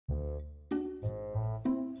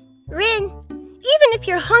Rin, even if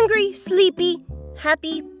you're hungry, sleepy,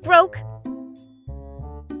 happy, broke...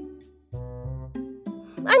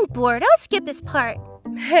 I'm bored. I'll skip this part.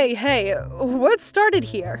 Hey, what started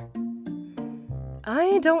here?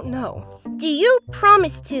 I don't know. Do you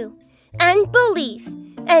promise to, and believe,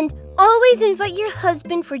 and always invite your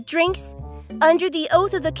husband for drinks under the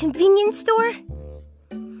oath of the convenience store?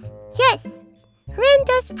 Yes, Rin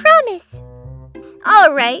does promise.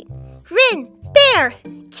 All right, Rin, Bear,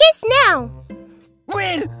 kiss now.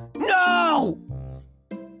 Rin, no!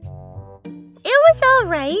 It was all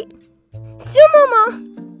right. Sumomo,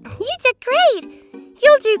 you did great.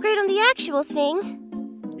 You'll do great on the actual thing.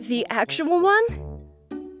 The actual one?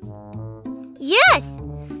 Yes,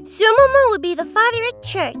 Sumomo would be the father at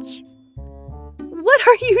church. What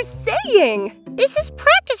are you saying? This is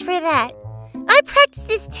practice for that. I practice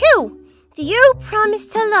this too. Do you promise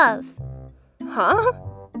to love? Huh?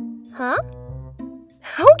 Huh?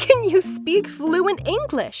 How can you speak fluent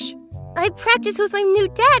English? I practice with my new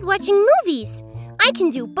dad watching movies. I can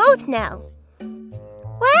do both now.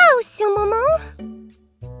 Wow, Sumomo.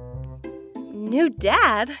 New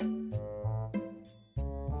dad?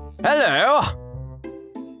 Hello!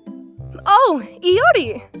 Oh,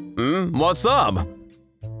 Iori! What's up?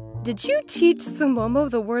 Did you teach Sumomo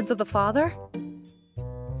the words of the father?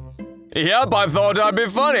 Yep, I thought I'd be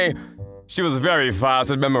funny. She was very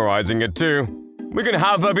fast at memorizing it too. We can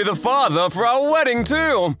have her be the father for our wedding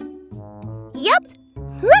too. Yep,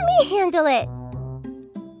 let me handle it.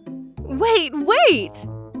 Wait!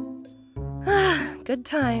 Good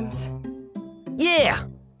times. Yeah!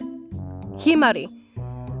 Himari,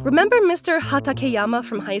 remember Mr. Hatakeyama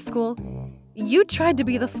from high school? You tried to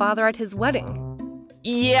be the father at his wedding.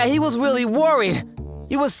 Yeah, he was really worried.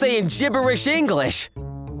 He was saying gibberish English.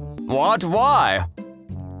 What? Why?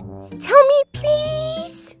 Tell me,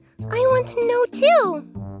 please. I want to know too.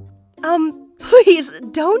 Please,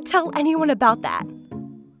 don't tell anyone about that.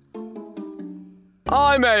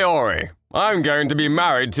 I'm Aori. I'm going to be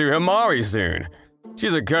married to Himari soon.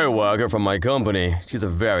 She's a co-worker from my company. She's a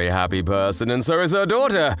very happy person, and so is her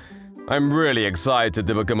daughter. I'm really excited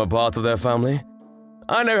to become a part of their family.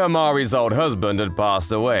 I know Himari's old husband had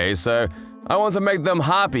passed away, so I want to make them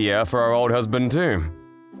happier for her old husband too.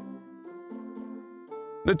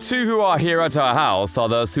 The two who are here at our house are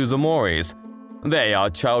the Suzumoris. They are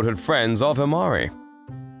childhood friends of Himari.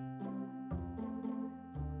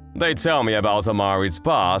 They tell me about Himari's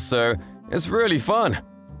past, so it's really fun.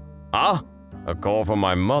 Huh? A call from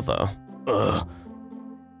my mother? Ugh.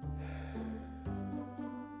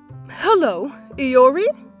 Hello, Iori?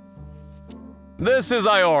 This is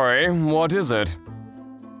Iori. What is it?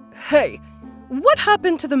 Hey, what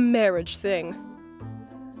happened to the marriage thing?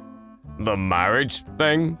 The marriage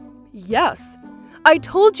thing? Yes, I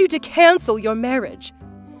told you to cancel your marriage.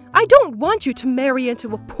 I don't want you to marry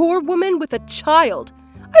into a poor woman with a child.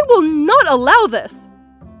 I will not allow this.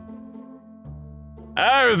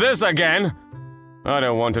 Oh, this again? I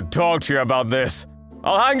don't want to talk to you about this.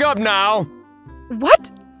 I'll hang up now.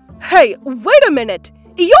 What? Hey, wait a minute!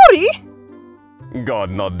 Iori!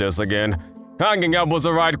 God, not this again. Hanging up was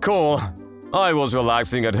the right call. I was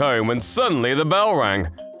relaxing at home when suddenly the bell rang.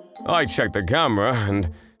 I checked the camera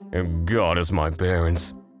and, oh God, it's my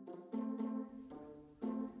parents.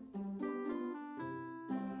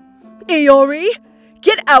 Iori,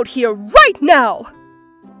 get out here right now!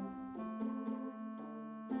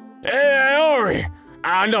 Hey, Iori!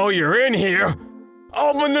 I know you're in here.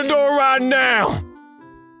 Open the door right now.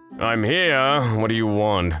 I'm here. What do you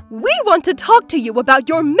want? We want to talk to you about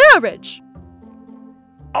your marriage!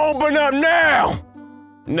 Open up now!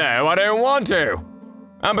 No, I don't want to.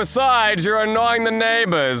 And besides, you're annoying the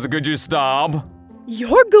neighbors. Could you stop?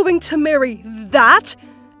 You're going to marry that?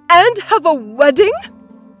 And have a wedding?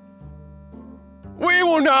 We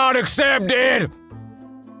will not accept it!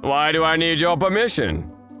 Why do I need your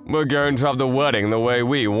permission? We're going to have the wedding the way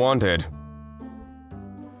we want it.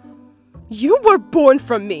 You were born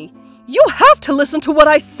from me. You have to listen to what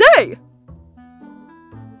I say!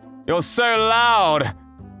 You're so loud.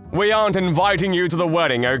 We aren't inviting you to the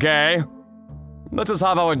wedding, okay? Let us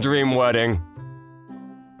have our dream wedding.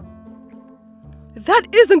 That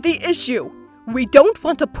isn't the issue. We don't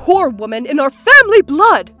want a poor woman in our family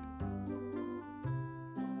blood.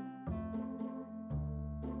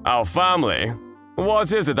 Our family?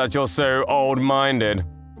 What is it that you're so old-minded?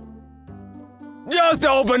 Just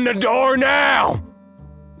open the door now!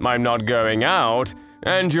 I'm not going out,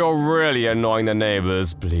 and you're really annoying the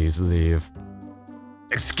neighbors. Please leave.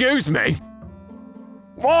 Excuse me?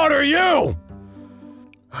 What are you?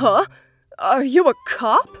 Huh? Are you a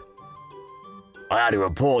cop? I had to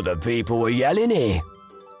report that people were yelling here.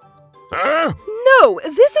 No,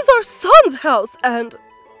 this is our son's house and...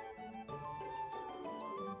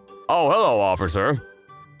 Oh, hello, officer.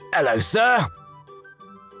 Hello, sir.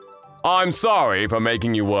 I'm sorry for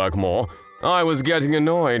making you work more. I was getting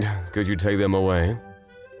annoyed. Could you take them away?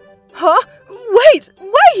 Huh? Wait!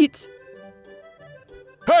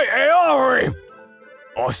 Hey, Ari!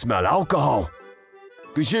 I smell alcohol.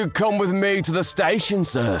 Could you come with me to the station,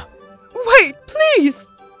 sir? Wait, please!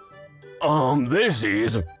 This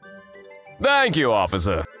is... Thank you,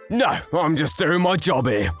 officer. No, I'm just doing my job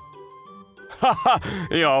here. Haha,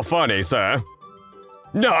 you're funny, sir.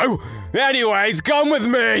 No! Anyways, come with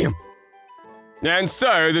me! And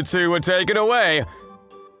so the two were taken away.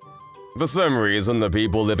 For some reason, the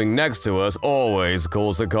people living next to us always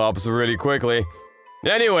calls the cops really quickly.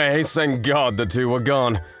 Anyways, thank God the two were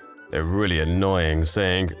gone. They're really annoying,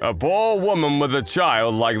 saying, a poor woman with a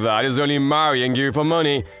child like that is only marrying you for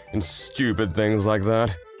money, and stupid things like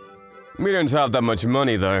that. We don't have that much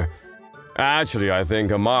money, though. Actually, I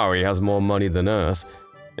think Amari has more money than us.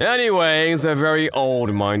 Anyways, they're very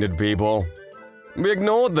old-minded people. We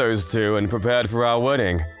ignored those two and prepared for our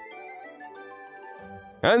wedding.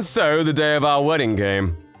 And so, the day of our wedding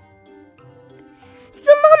came.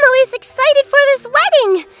 Sumomo is excited for this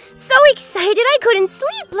wedding! So excited I couldn't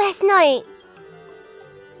sleep last night!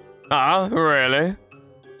 Ah, really?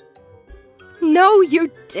 No,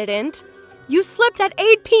 you didn't. You slept at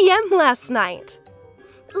 8 p.m. last night.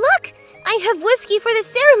 Look! I have whiskey for the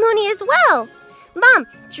ceremony as well! Mom,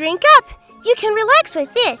 drink up! You can relax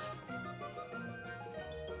with this!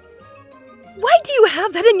 Why do you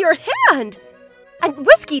have that in your hand? And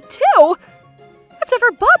whiskey, too? I've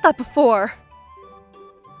never bought that before.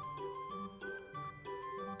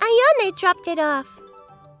 Ayane dropped it off.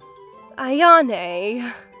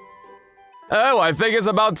 Ayane. Oh, I think it's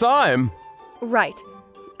about time. Right.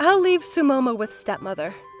 I'll leave Sumomo with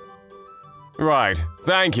stepmother. Right.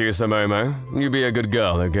 Thank you, Sumomo. You be a good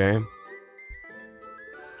girl, okay?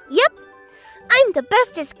 Yep. I'm the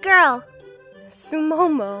bestest girl.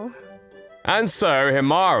 Sumomo. And so,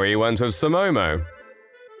 Himari went with Sumomo.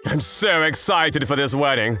 I'm so excited for this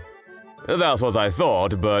wedding. That's what I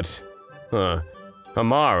thought, but...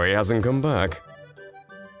 Himari hasn't come back.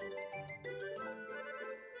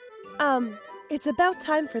 It's about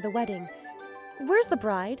time for the wedding. Where's the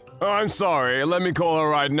bride? I'm sorry, let me call her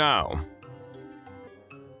right now.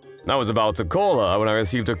 I was about to call her when I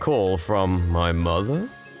received a call from my mother.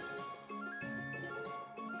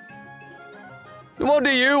 What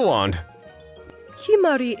do you want?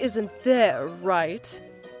 Himari isn't there, right?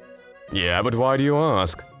 Yeah, but why do you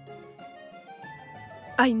ask?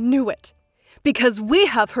 I knew it. Because we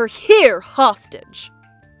have her here hostage.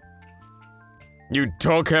 You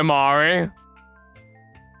took Himari?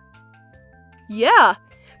 Yeah,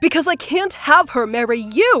 because I can't have her marry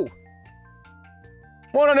you.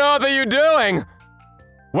 What on earth are you doing?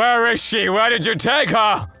 Where is she? Where did you take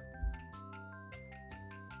her?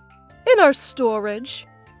 In our storage.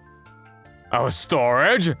 Our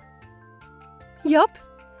storage? Yup.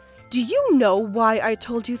 Do you know why I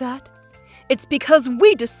told you that? It's because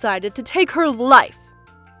we decided to take her life.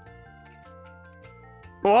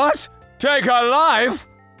 What? Take her life?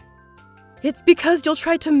 It's because you'll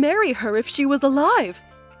try to marry her if she was alive.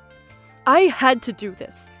 I had to do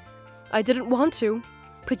this. I didn't want to,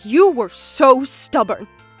 but you were so stubborn.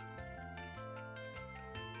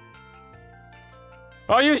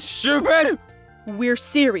 Are you stupid? We're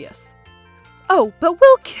serious. Oh, but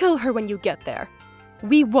we'll kill her when you get there.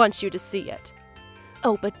 We want you to see it.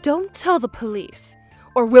 Oh, but don't tell the police,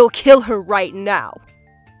 or we'll kill her right now.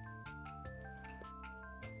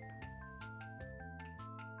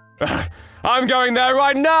 I'm going there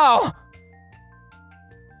right now!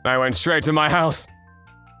 I went straight to my house.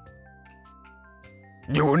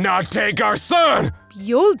 You will not take our son!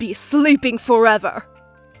 You'll be sleeping forever.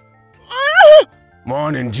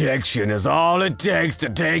 One injection is all it takes to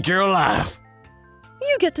take your life.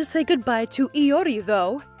 You get to say goodbye to Iori,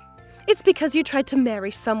 though. It's because you tried to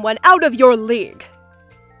marry someone out of your league.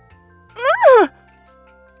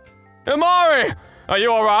 Himari! Are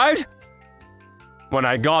you alright? When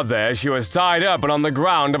I got there, she was tied up and on the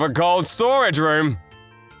ground of a cold storage room.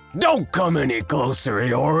 Don't come any closer,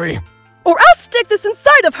 Iori. Or I'll stick this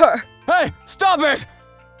inside of her! Hey, stop it!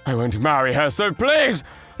 I won't marry her, so please,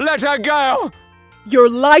 let her go! You're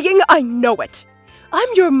lying, I know it. I'm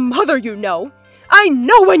your mother, you know. I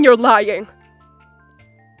know when you're lying.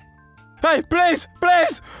 Hey, please,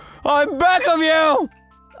 please! I beg of you!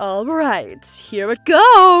 All right, here it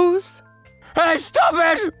goes. Hey, stop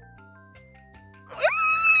it!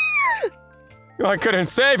 I couldn't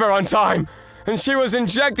save her on time, and she was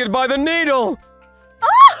injected by the needle!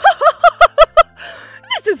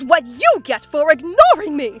 is what you get for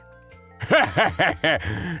ignoring me!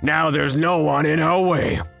 Now there's no one in her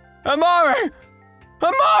way. Amari!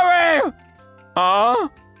 Amari!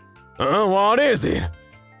 What is it?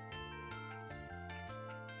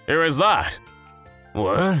 Who is that?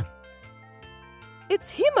 What?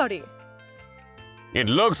 It's Himari. It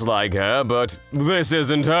looks like her, but this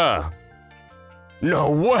isn't her. No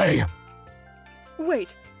way!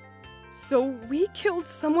 Wait, so we killed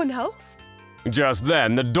someone else? Just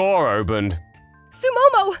then, the door opened.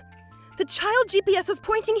 Sumomo! The child GPS is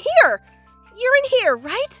pointing here! You're in here,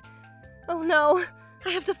 right? Oh no, I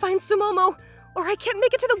have to find Sumomo, or I can't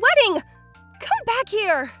make it to the wedding! Come back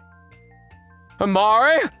here!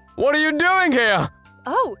 Amari? What are you doing here?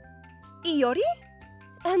 Oh, Iori?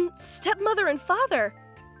 And stepmother and father.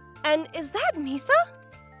 And is that Misa?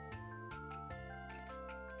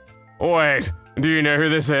 Wait, do you know who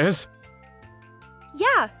this is?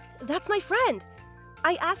 Yeah, that's my friend.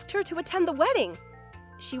 I asked her to attend the wedding.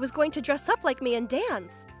 She was going to dress up like me and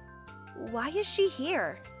dance. Why is she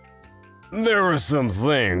here? There are some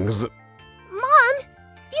things. Mom,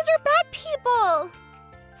 these are bad people.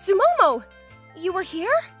 Sumomo, you were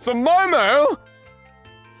here? Sumomo?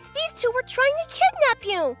 These two were trying to kidnap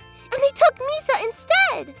you, and they took Misa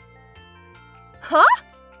instead. Huh?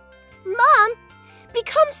 Mom,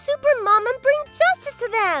 become Super Mom and bring justice to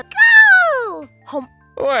them. Go!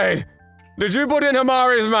 Wait, did you put in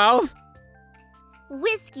Hamari's mouth?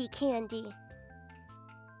 Whiskey candy.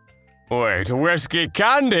 Wait, whiskey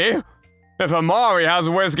candy? If Amari has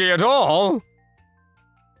whiskey at all?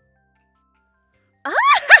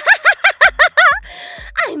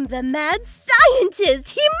 I'm the mad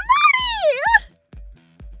scientist, Himari!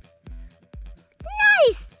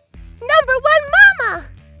 Nice! #1 mama!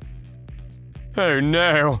 Oh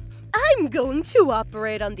no. I'm going to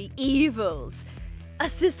operate on the evils.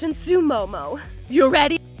 Assistant Sumomo, you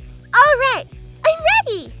ready? All right, I'm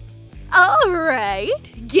ready. All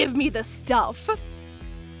right, give me the stuff.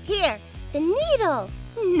 Here, the needle.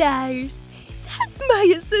 Nice. That's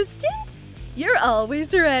my assistant. You're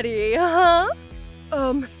always ready, huh?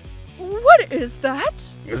 What is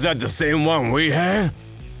that? Is that the same one we had?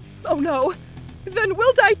 Oh no, then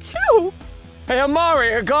we'll die too. Hey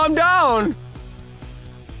Amari, calm down.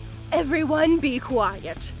 Everyone be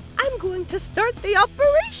quiet. I'm going to start the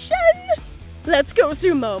operation. Let's go,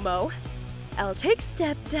 Sumomo. I'll take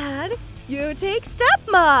stepdad, you take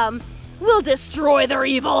stepmom. We'll destroy their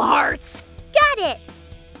evil hearts. Got it.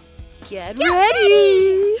 Get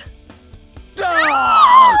ready.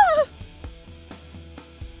 Ah!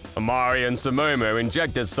 Amari and Sumomo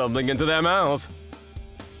injected something into their mouths.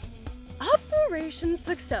 Operation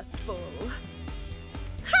successful.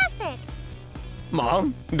 Perfect.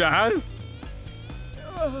 Mom? Dad?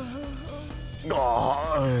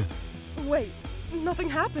 Oh, Wait, nothing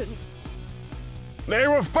happened. they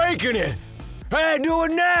were faking it! Hey, do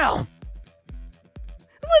it now!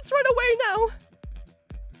 Let's run away now.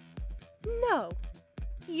 No,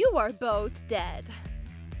 you are both dead.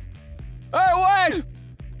 Hey, wait!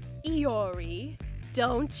 Iori,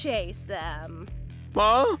 don't chase them.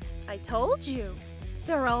 Huh? I told you,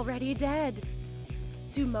 they're already dead.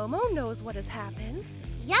 Sumomo knows what has happened.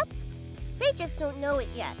 Yep. They just don't know it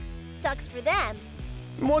yet. Sucks for them.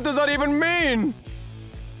 What does that even mean?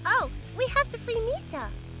 Oh, we have to free Misa.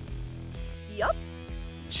 Yup.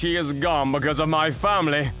 She is gone because of my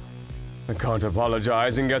family. I can't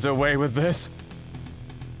apologize and get away with this.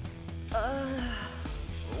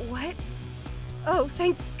 What? Oh,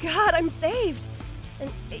 thank God I'm saved.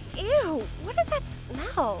 And ew, what is that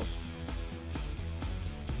smell?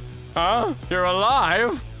 Huh? You're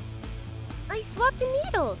alive? I swapped the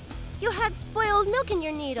needles. You had spoiled milk in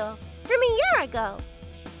your needle from a year ago.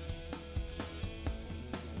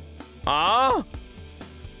 Huh?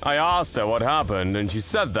 I asked her what happened, and she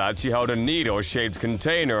said that she held a needle-shaped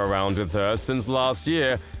container around with her since last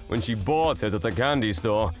year when she bought it at a candy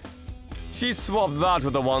store. She swapped that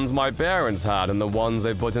with the ones my parents had and the ones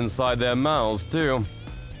they put inside their mouths, too.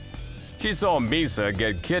 She saw Misa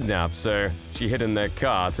get kidnapped, so she hid in their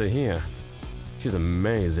car to here. She's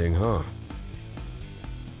amazing, huh?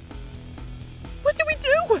 What do we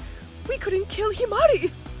do? We couldn't kill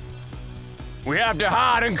Himari. We have to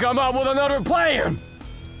hide and come up with another plan!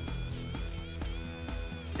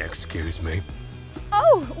 Excuse me.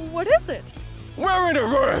 Oh, what is it? We're in a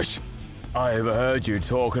rush! I overheard you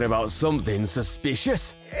talking about something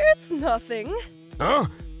suspicious. It's nothing. Huh?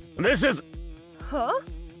 This is... Huh?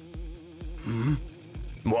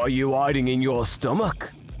 What are you hiding in your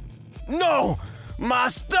stomach? No! My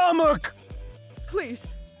stomach! Please,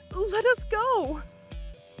 let us go.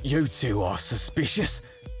 You two are suspicious.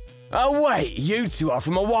 Oh wait, you two are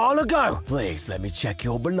from a while ago. Please let me check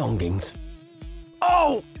your belongings.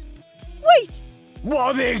 Oh! Wait! What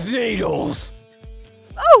are these needles?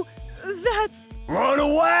 Oh, that's... Run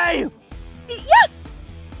away! Yes!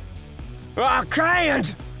 I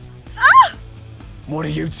can't! Ah! What are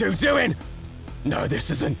you two doing? No, this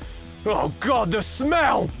isn't... Oh God, the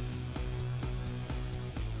smell!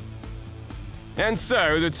 And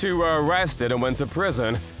so the two were arrested and went to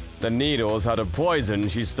prison. The needles had a poison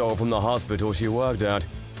she stole from the hospital she worked at.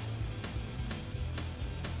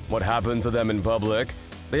 What happened to them in public?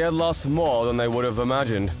 They had lost more than they would have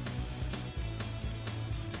imagined.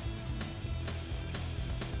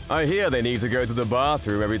 I hear they need to go to the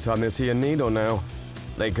bathroom every time they see a needle now.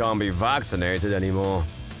 They can't be vaccinated anymore.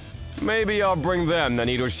 Maybe I'll bring them the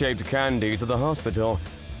needle-shaped candy to the hospital,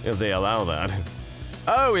 if they allow that.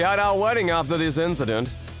 Oh, we had our wedding after this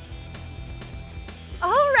incident.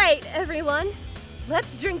 All right, everyone.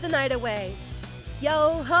 Let's drink the night away.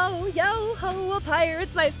 Yo ho, a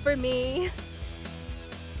pirate's life for me.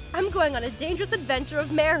 I'm going on a dangerous adventure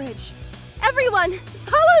of marriage. Everyone,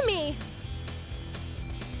 follow me!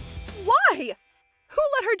 Why? Who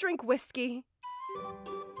let her drink whiskey?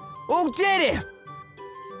 Who did it?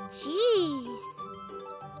 Jeez.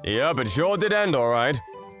 Yep, it sure did end alright.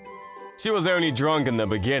 She was only drunk in the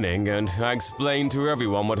beginning, and I explained to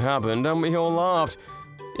everyone what happened, and we all laughed.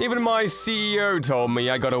 Even my CEO told me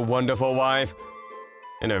I got a wonderful wife.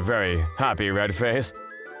 In a very happy red face.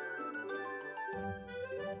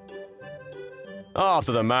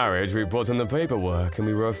 After the marriage, we put in the paperwork, and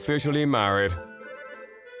we were officially married.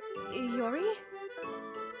 Yori?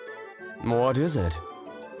 What is it?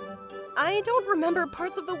 I don't remember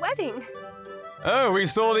parts of the wedding. Oh, we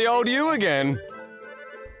saw the old you again.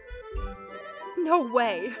 No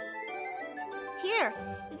way. Here,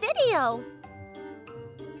 video.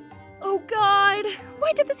 Oh God,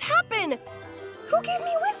 why did this happen? Who gave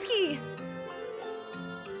me whiskey?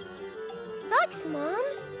 Sucks, Mom.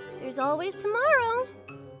 There's always tomorrow.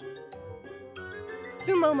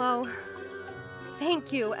 Sumomo,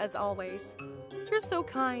 thank you as always. You're so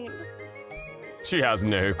kind. She has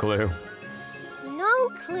no clue. No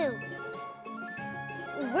clue.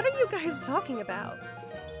 What are you guys talking about?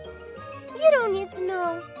 You don't need to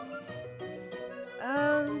know.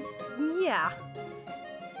 Yeah.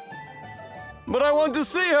 But I want to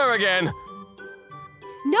see her again!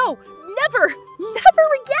 No, never! Never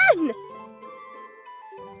again!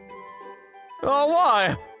 Oh,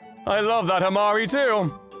 why? I love that Hamari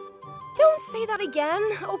too. Don't say that again,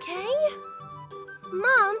 okay?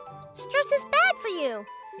 Mom, stress is bad for you.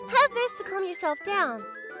 Have this to calm yourself down.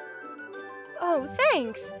 Oh,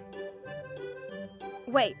 thanks.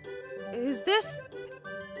 Wait, is this...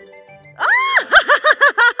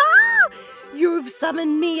 Ah! You've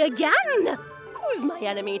summoned me again! Who's my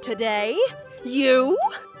enemy today? You?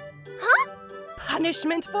 Huh?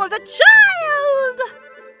 Punishment for the child!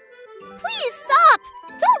 Please stop!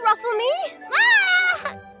 Don't ruffle me!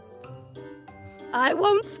 Ah! I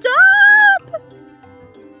won't stop!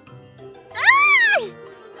 Ah!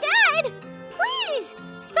 Dad! Please!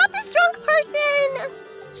 Stop this drunk person!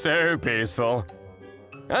 So peaceful.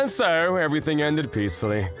 And so, everything ended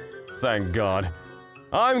peacefully. Thank God.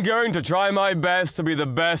 I'm going to try my best to be the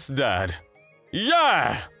best dad.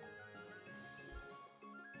 Yeah!